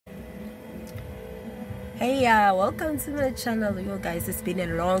Hey, welcome to my channel, you guys. It's been a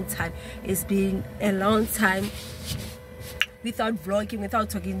long time. Without vlogging, without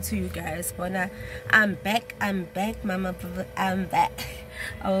talking to you guys. But I'm back, mama, I'm back.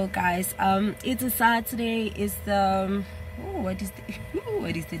 Oh guys, it's a Saturday. It's the what is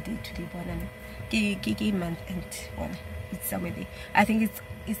the date today? Kiki month and one. It's somewhere there. I think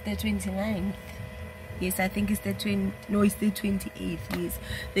it's the 29th. Yes, I think it's the 28th. Yes,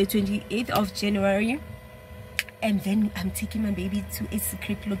 the 28th of January. And then I'm taking my baby to a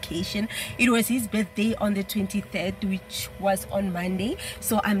secret location. It was his birthday on the 23rd, which was on Monday.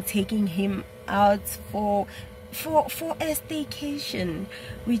 So I'm taking him out for a staycation.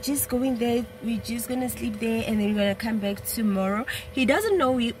 We're just going there. We're just gonna sleep there, and then we're gonna come back tomorrow. He doesn't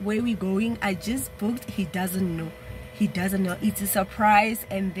know where we're going. I just booked. He doesn't know. It's a surprise.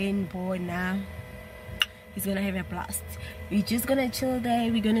 And then boy, now he's gonna have a blast. We're just gonna chill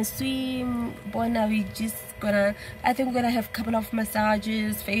there. We're gonna swim. Boy, now I think we're gonna have a couple of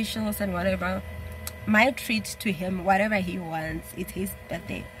massages, facials, and whatever. My treat to him, whatever he wants. It's his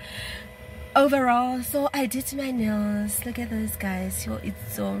birthday. Overall, so I did my nails. Look at those guys.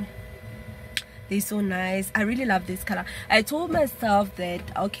 They're so nice. I really love this color. I told myself that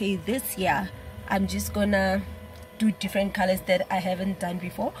okay, this year I'm just gonna do different colors that I haven't done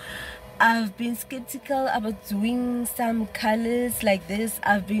before. I've been skeptical about doing some colors like this.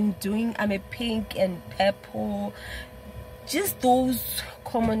 I'm a pink and purple, just those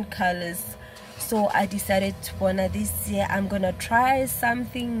common colors. So I decided this year I'm gonna try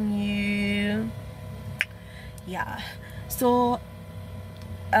something new. Yeah, so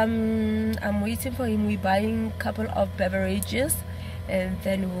I'm waiting for him. We're buying a couple of beverages and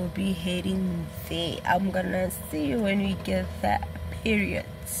then we'll be heading there. I'm gonna see you when we get that period.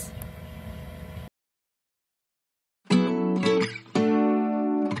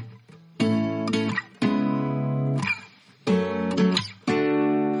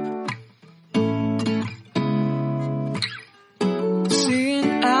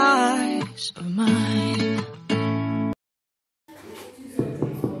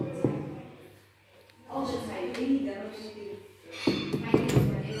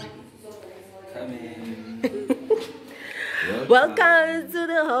 Welcome to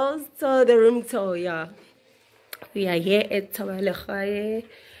the host tour, the room tour. Yeah, we are here at Thabalegae.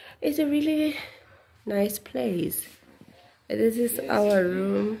 It's a really nice place. This is our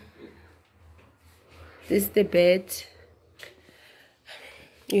room. This is the bed.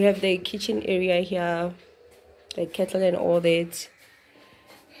 You have the kitchen area here, the kettle and all that.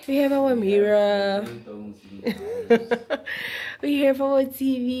 We have our mirror. We have our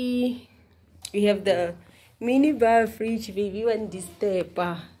TV. We have the mini bar fridge, baby, and this step.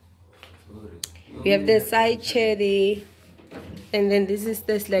 We have the side chair there. And then this is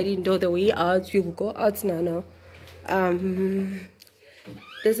the sliding door, the way out. You will go out now.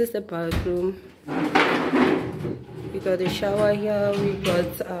 This is the bathroom. We got the shower here. We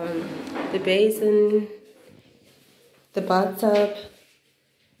got the basin, the bathtub,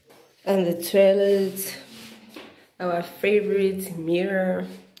 and the toilet. Our favorite mirror.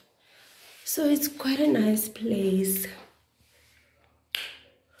 So it's quite a nice place.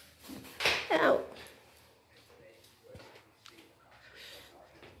 Ow.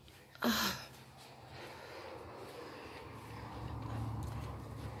 Oh.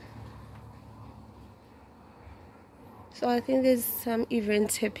 So I think there's some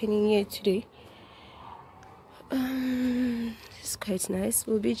events happening here today. It's quite nice.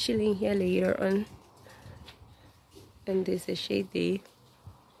 We'll be chilling here later on. And there's a shade there.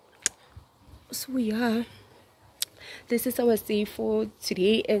 So yeah, this is our stay for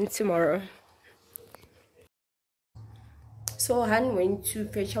today and tomorrow. So Han went to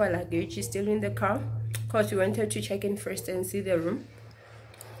fetch our luggage. She's still in the car because we wanted to check in first and see the room.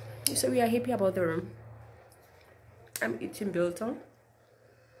 So we are happy about the room. I'm eating biltong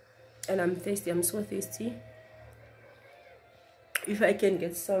and I'm thirsty. I'm so thirsty. If I can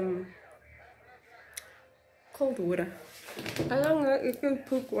get some cold water. I don't know if you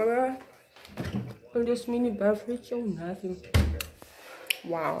put water on this mini beverage or nothing.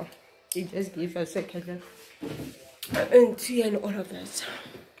 Wow, it just gave us a color and tea and all of that.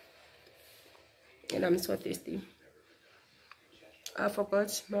 And I'm so thirsty. I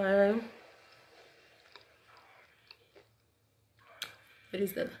forgot my, what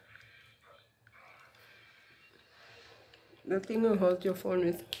is that? The thing you hold your phone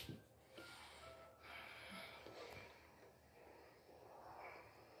with.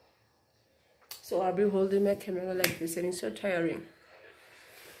 So I'll be holding my camera like this and it's so tiring.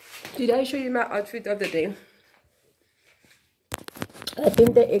 Did I show you my outfit of the day? I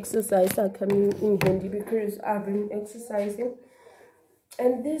think the exercise are coming in handy because I've been exercising,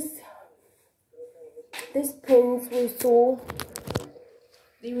 and these pens were so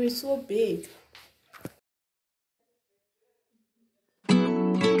big.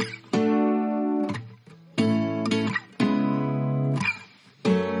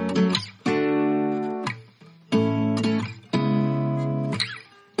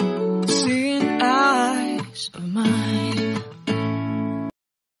 Seeing eyes of mine.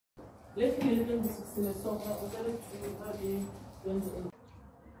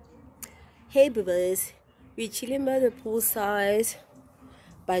 Hey boobers, we're chilling by the poolside,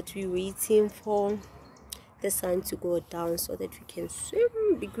 but we're waiting for the sun to go down so that we can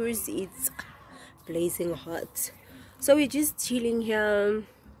swim because it's blazing hot. So we're just chilling here.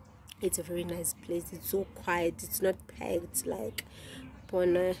 It's a very nice place. It's so quiet. It's not packed like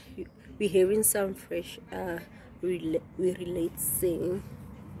Bona. We're hearing some fresh we relaxing.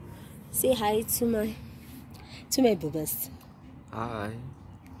 Say hi to my boobers. Hi.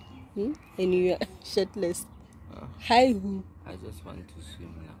 And you are shirtless. Hi who? I just want to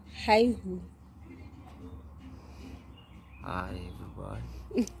swim now. Hi who? Hi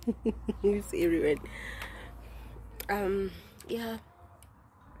everybody. It's everyone. Yeah.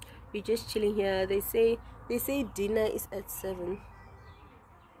 We're just chilling here. They say dinner is at 7.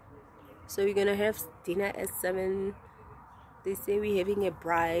 So we're gonna have dinner at 7. They say we're having a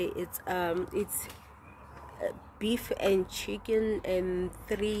braai. It's beef and chicken and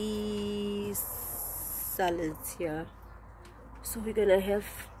 3 salads here. So we're gonna have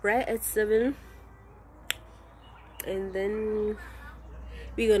braai at 7, and then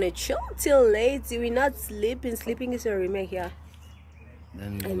we're gonna chill till late. We're not sleeping. Sleeping is a remake here.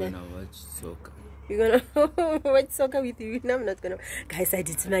 Then we're gonna watch soccer. We're gonna watch soccer with you. No, I'm not gonna. Guys, I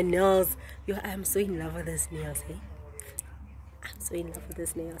did my nails. I'm so in love with these nails, hey? I'm so in love with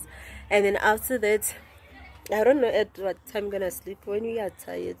these nails. And then after that, I don't know at what time I'm gonna sleep when we are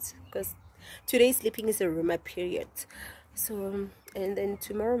tired, because today sleeping is a rumor period. So and then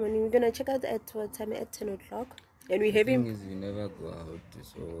tomorrow morning we're gonna check out at what time? At 10 o'clock. And we're having. The thing is, we never go out,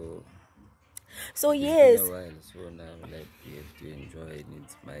 so yes. Been a while, so now like we have to enjoy it.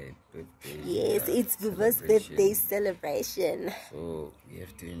 It's my birthday. Yes, it's Bubu's birthday celebration. So we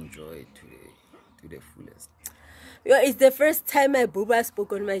have to enjoy it to the fullest. Yeah, it's the first time my Buba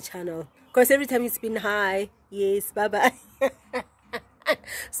spoke on my channel. Because every time it's been hi, yes, bye-bye.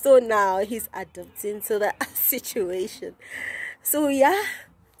 So now he's adapting to the situation. So yeah,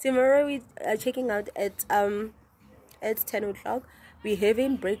 tomorrow we are checking out at 10 o'clock. We're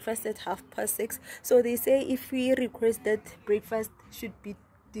having breakfast at 6:30. So they say if we request that breakfast should be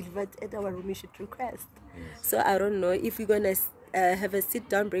delivered at our room, we should request. Yes. So I don't know if we're gonna have a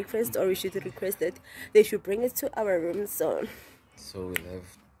sit-down breakfast or we should request that they should bring it to our room. So we'll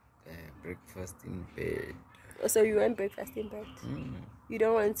have breakfast in bed. So you want breakfast in bed? You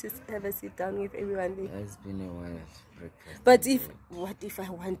don't want to have a sit-down with everyone there? It's been a while. Breakfast. But what if I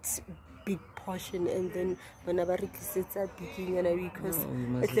want big portion and then whenever it sits at picking and because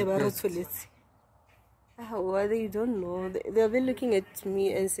well, they don't know. They'll be looking at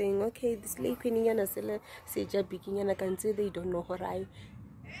me and saying, okay, this lake and say picking and I can say they don't know what I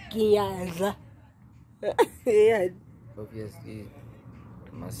yeah. Obviously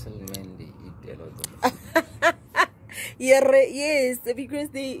muscle men, they eat a lot of food. Yes, because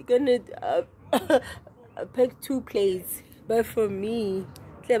they gonna pack 2 plates. But for me,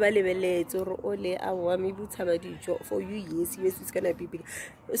 for you, yes, it's gonna be big.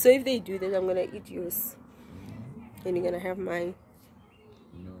 So if they do that, I'm gonna eat yours, and you're gonna have mine.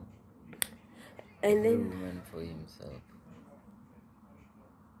 No. And then woman for himself.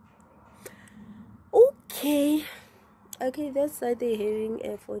 Okay, that's why they're having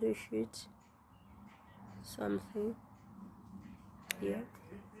a photo shoot. Something. Yeah.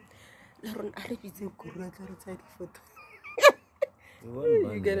 You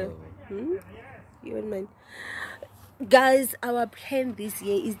won't mind. Guys, our plan this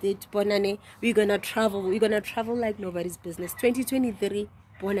year is that Bonane, we're gonna travel like nobody's business. 2023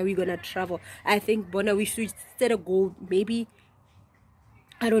 Bona, we're gonna travel. I think Bona, we should set a goal. Maybe,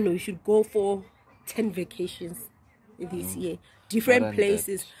 I don't know, we should go for 10 vacations this year, different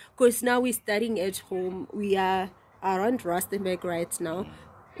places, because now we're studying at home. We are around Rustenburg right now.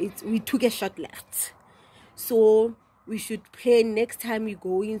 We took a short left, so we should plan next time we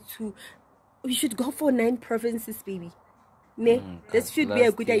should go for 9 provinces, baby. That should be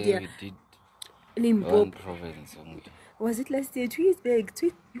a good idea. We did one province only. Was it last year? 2 years back?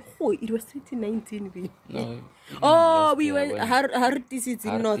 It was 2019, baby. No. We went. It's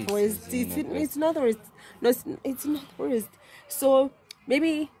in Northwest. It's Northwest. No, it's Northwest. So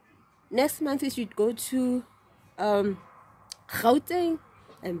maybe next month we should go to Gauteng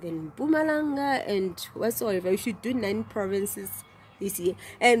and then Mpumalanga and whatsoever. We should do 9 provinces this year,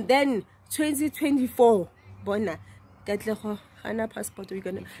 and then 2024 bona katlego hana passport, we're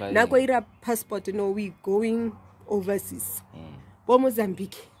gonna na go ira passport, we going overseas. Bo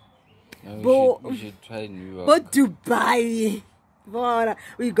Mozambique, we should try New York, bo Dubai.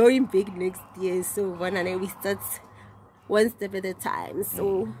 We're going big next year, so we start one step at a time.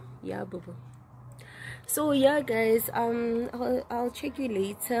 So yeah, Bubu. So yeah, guys, I'll check you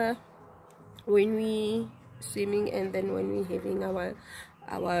later when we swimming and then when we having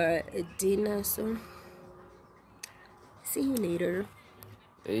our dinner. So see you later.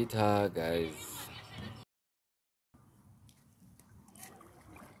 Later, guys.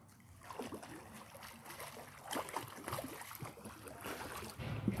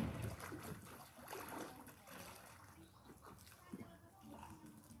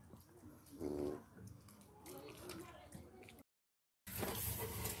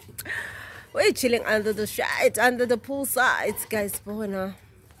 We're chilling under the shade, under the poolside, guys. Bona,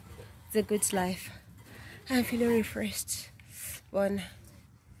 it's a good life. I'm feeling refreshed. Bona,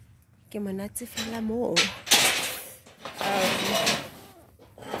 kemanati fela more.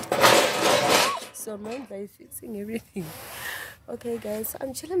 So mind by fixing everything. Okay, guys,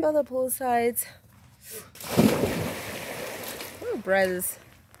 I'm chilling by the poolside. Oh, brothers,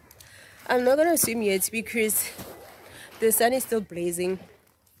 I'm not gonna swim yet because the sun is still blazing.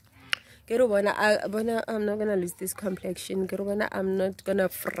 I'm not gonna lose this complexion. I'm not gonna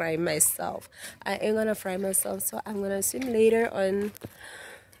fry myself. I ain't gonna fry myself, so I'm gonna swim later on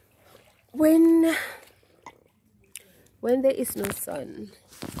when there is no sun.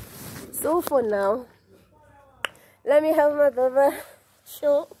 So for now, let me have my baby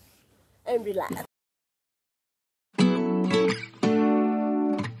show and relax.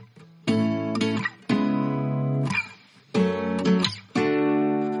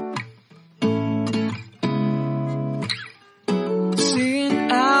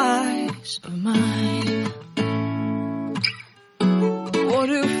 Of mine, what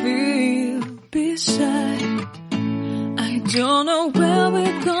do you feel beside? I don't know where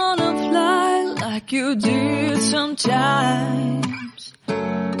we're gonna fly like you did sometimes.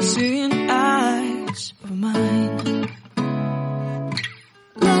 Seeing eyes of mine,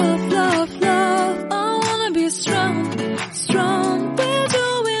 love, love, love. I wanna be strong, strong. We're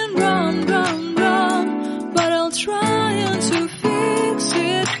doing wrong, wrong, wrong, but I'll try to fix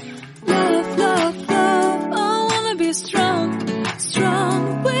it. Love, love, love, I wanna be strong,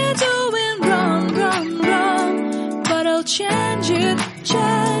 strong. We're doing wrong, wrong, wrong, but I'll change it,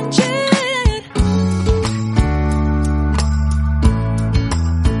 change it.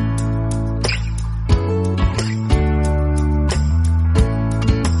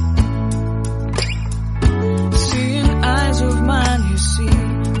 Seeing eyes of mine, you see,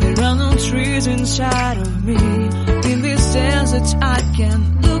 there are no trees inside of me. In this desert I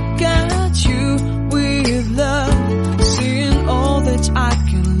can look at you with love, seeing all that I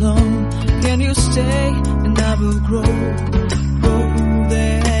can long. Can you stay and I will grow? Oh,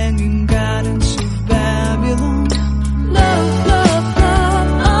 the hanging gardens of Babylon. Love, love, love,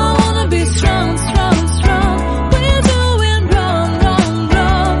 I wanna be strong, strong, strong. We're doing wrong, wrong,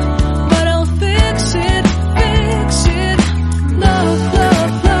 wrong, but I'll fix it, fix it. Love,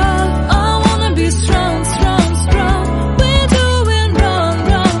 love, love, I wanna be strong, strong, strong. We're doing wrong,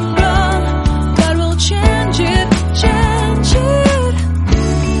 wrong, wrong, but we'll change it, change it.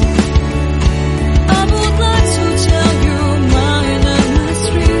 I would like to tell you mine and my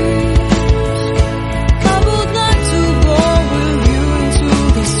street. I would like to go with you into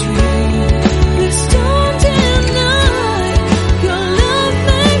the street. Please don't deny, your love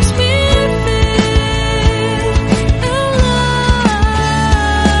makes me feel alive.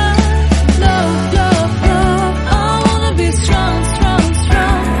 Love, love, love, I wanna be strong, strong,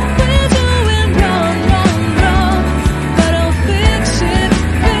 strong. We're doing wrong, wrong, wrong, but I'll fix it,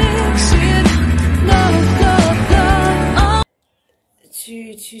 fix it. Love, love, love,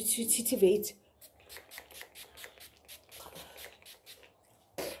 To titivate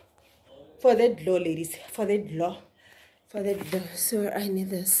for that law, ladies, for that law. So I need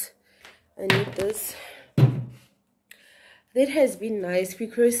this. That has been nice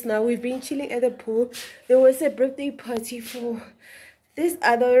because now we've been chilling at the pool. There was a birthday party for this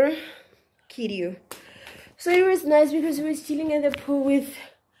other kiddo, so it was nice because we were chilling at the pool with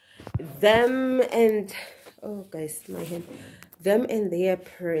them and, oh guys, my hand, them and their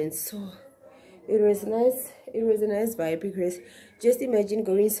parents. So it was nice. It was a nice vibe because Just imagine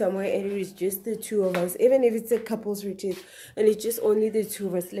going somewhere and it is just the two of us, even if it's a couple's retreat and it's just only the two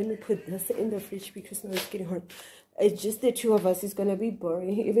of us. Let me put this in the fridge because now it's getting hot. It's just the two of us. It's gonna be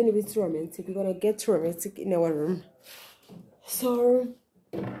boring. Even if it's romantic, we're gonna get romantic in our room. So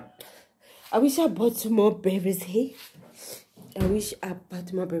I wish I bought more babies. Hey, I wish I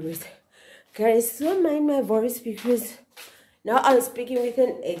bought more babies. Guys, don't mind my voice because now I'm speaking with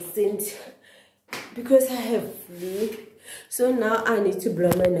an accent because I have flu. So now I need to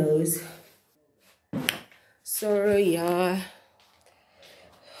blow my nose. So yeah,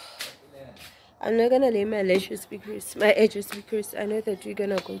 I'm not gonna lay my lashes because my edges because I know that we're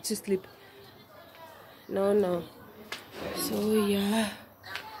gonna go to sleep. No. So yeah,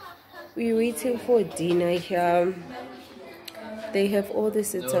 we're waiting for dinner here. They have all the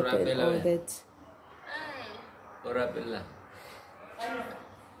setup and all that.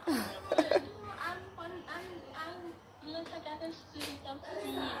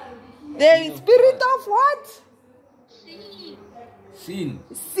 The spirit of what? Seeing.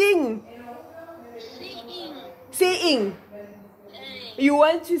 You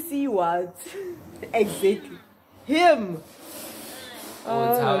want to see what? Exactly. Him.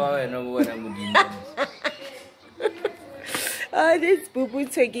 Oh, this Bubu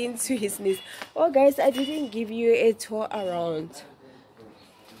taking to his knees. Oh, guys, I didn't give you a tour around.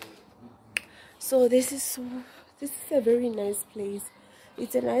 So this is a very nice place.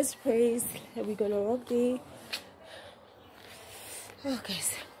 It's a nice place. We're gonna walk there. Oh,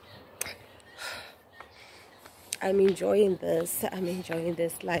 guys, I'm enjoying this. I'm enjoying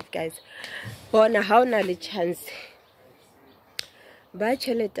this life, guys. But now, how na le chance?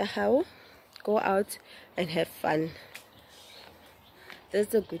 How go out and have fun.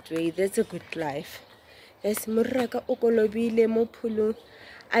 That's a good way. That's a good life. I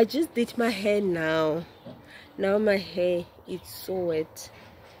just did my hair now. Now my hair is so wet.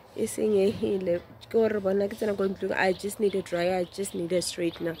 I just need a dryer. I just need a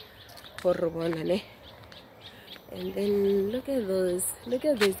straightener. And then look at those. Look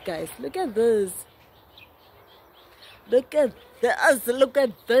at this, guys. Look at this. Look at this. Look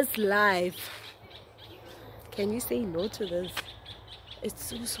at this life. Can you say no to this?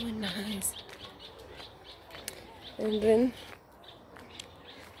 It's so nice. And then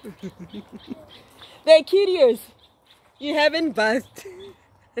they're curious. You haven't bathed.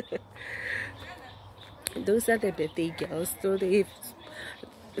 Those are the birthday girls. So they've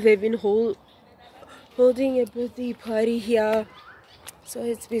been holding a birthday party here. So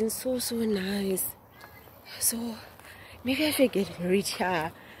it's been so nice. So maybe I should get married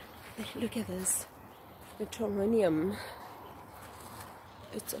here. Look at this. The Tromonium.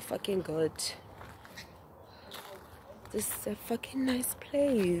 It's so fucking good. This is a fucking nice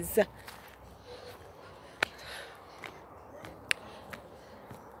place.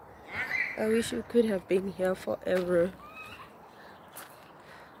 I wish we could have been here forever.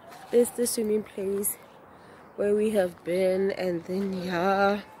 There's the swimming place where we have been, and then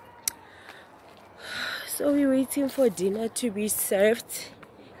yeah. So we're waiting for dinner to be served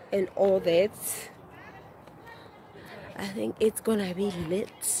and all that. I think it's gonna be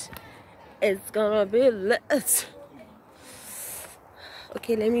lit. It's gonna be lit.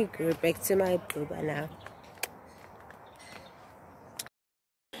 Okay, let me go back to my booba now.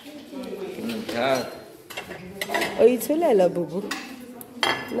 Oh, you too late, Bubu.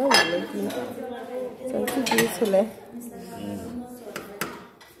 No, so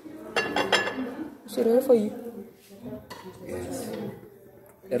should I wait for you? Yes.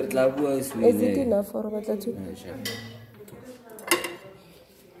 Is it enough for about two?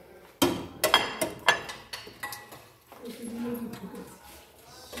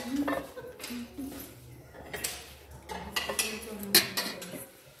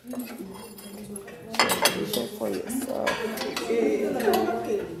 For yourself.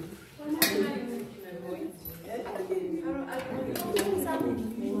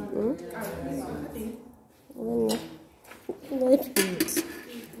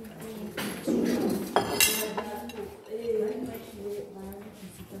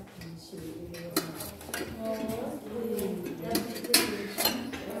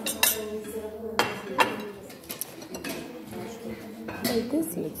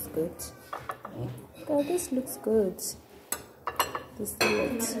 This looks good. Oh, this looks good. This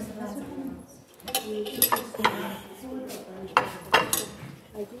looks.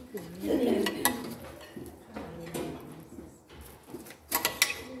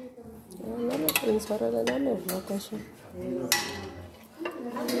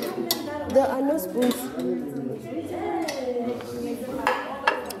 There are no spoons.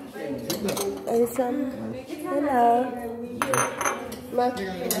 Awesome. Hello. Mark.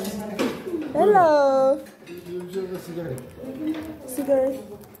 Hello. Cigarette.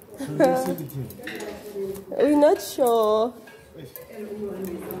 We're not sure.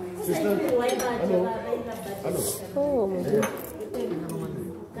 Oh my God.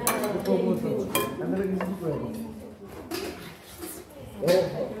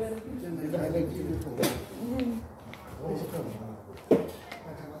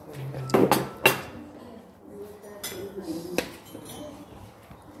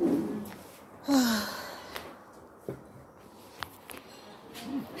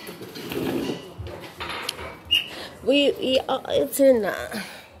 We are eating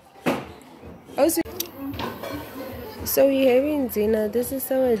also, so we're having dinner. This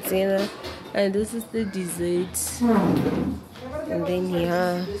is our dinner and this is the dessert, and then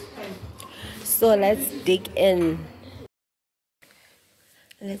yeah, so let's dig in.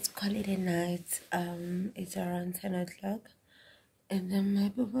 Let's call it a night. It's around 10 o'clock and then my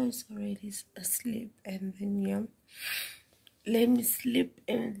papa is already asleep, and then yeah, let me sleep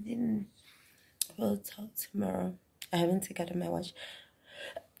and then we'll talk tomorrow. I haven't taken out my watch.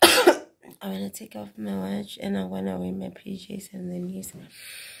 I want to take off my watch and I want to wear my PJs, and then yes,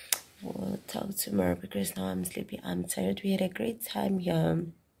 we'll talk tomorrow because now I'm sleepy. I'm tired. We had a great time here.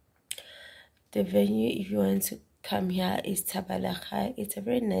 The venue, if you want to come here, is Thabalegae. It's a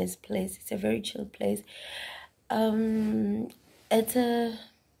very nice place. It's a very chill place. You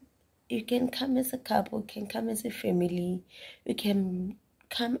can come as a couple, you can come as a family, you can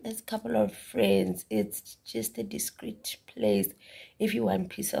come as a couple of friends. It's just a discreet place if you want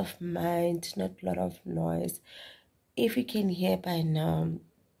peace of mind, not a lot of noise. If you can hear by now,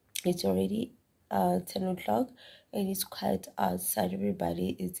 it's already 10 o'clock and it's quiet outside.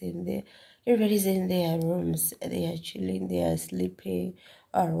 Everybody is in there. Everybody's in their rooms. They are chilling, they are sleeping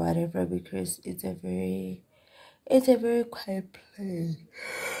or whatever, because it's a very quiet place.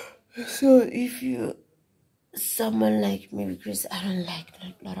 So if you someone like me, because I don't like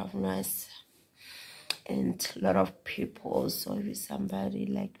a lot of noise and a lot of people, so if you're somebody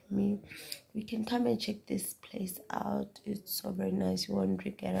like me, we can come and check this place out. It's so very nice. You won't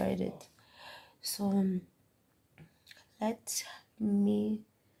regret it. So let me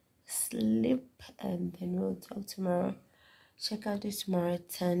sleep and then we'll talk tomorrow. Check out this tomorrow at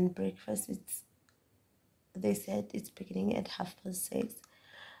 10. Breakfast, they said it's beginning at 6:30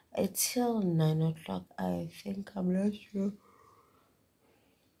 till 9 o'clock, I think. I'm not sure.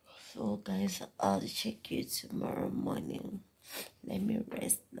 So guys, I'll check you tomorrow morning. Let me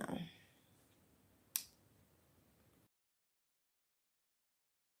rest now.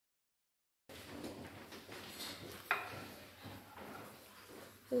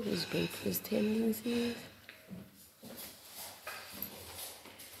 This is breakfast tendencies.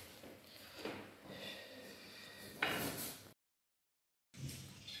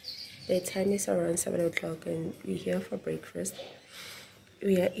 The time is around 7 o'clock and we're here for breakfast.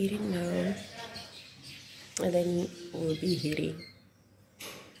 We are eating now and then we'll be heading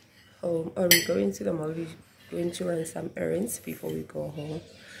home, or we're going to the mall. We're going to run some errands before we go home.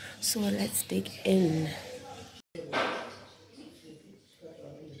 So let's dig in.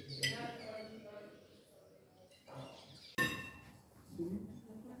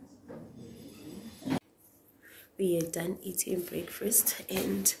 We are done eating breakfast,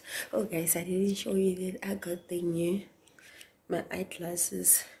 and oh guys, I didn't show you that I got the new, my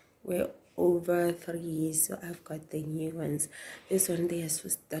eyeglasses were over 3 years, so I've got the new ones. This one, they are so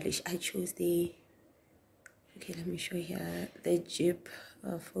stylish. I chose the, okay, let me show you here, the Jeep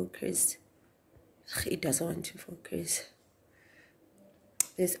focus. It doesn't want to focus.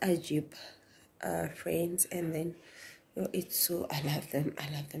 These are Jeep frames, and then it's so, I love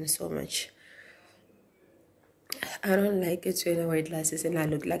them so much. I don't like it when I wear glasses and I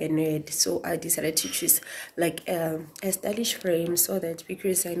look like a nerd, so I decided to choose like a stylish frame, so that,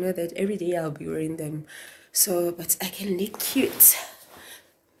 because I know that every day I'll be wearing them, so but I can look cute.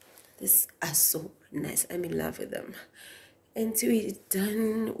 These are so nice. I'm in love with them. And so we're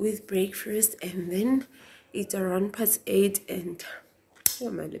done with breakfast, and then it's around past 8, and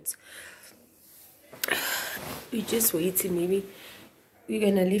oh, my lips. We're just waiting. Maybe we're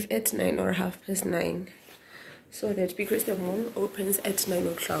gonna leave at 9 or 9:30. So that, because the mall opens at 9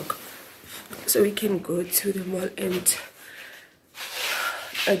 o'clock, so we can go to the mall and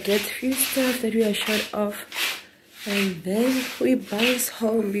get few stuff that we are short of, and then we bounce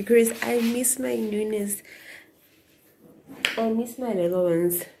home, because I miss my newness. I miss my little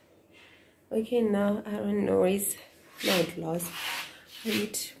ones. Okay, now I don't know where's my gloss. I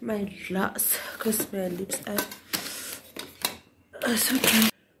need my gloss because my lips are so dry.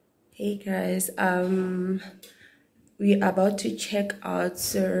 Hey guys, we're about to check out,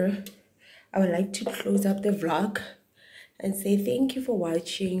 so I would like to close up the vlog and say thank you for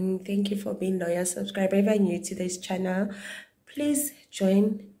watching. Thank you for being loyal subscriber. If you're new to this channel, please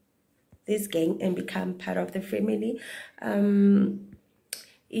join this gang and become part of the family.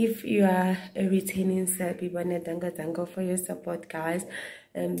 If you are a returning sub, dango for your support, guys,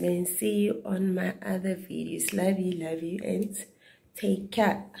 and then see you on my other videos. Love you, and take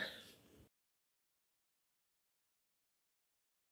care.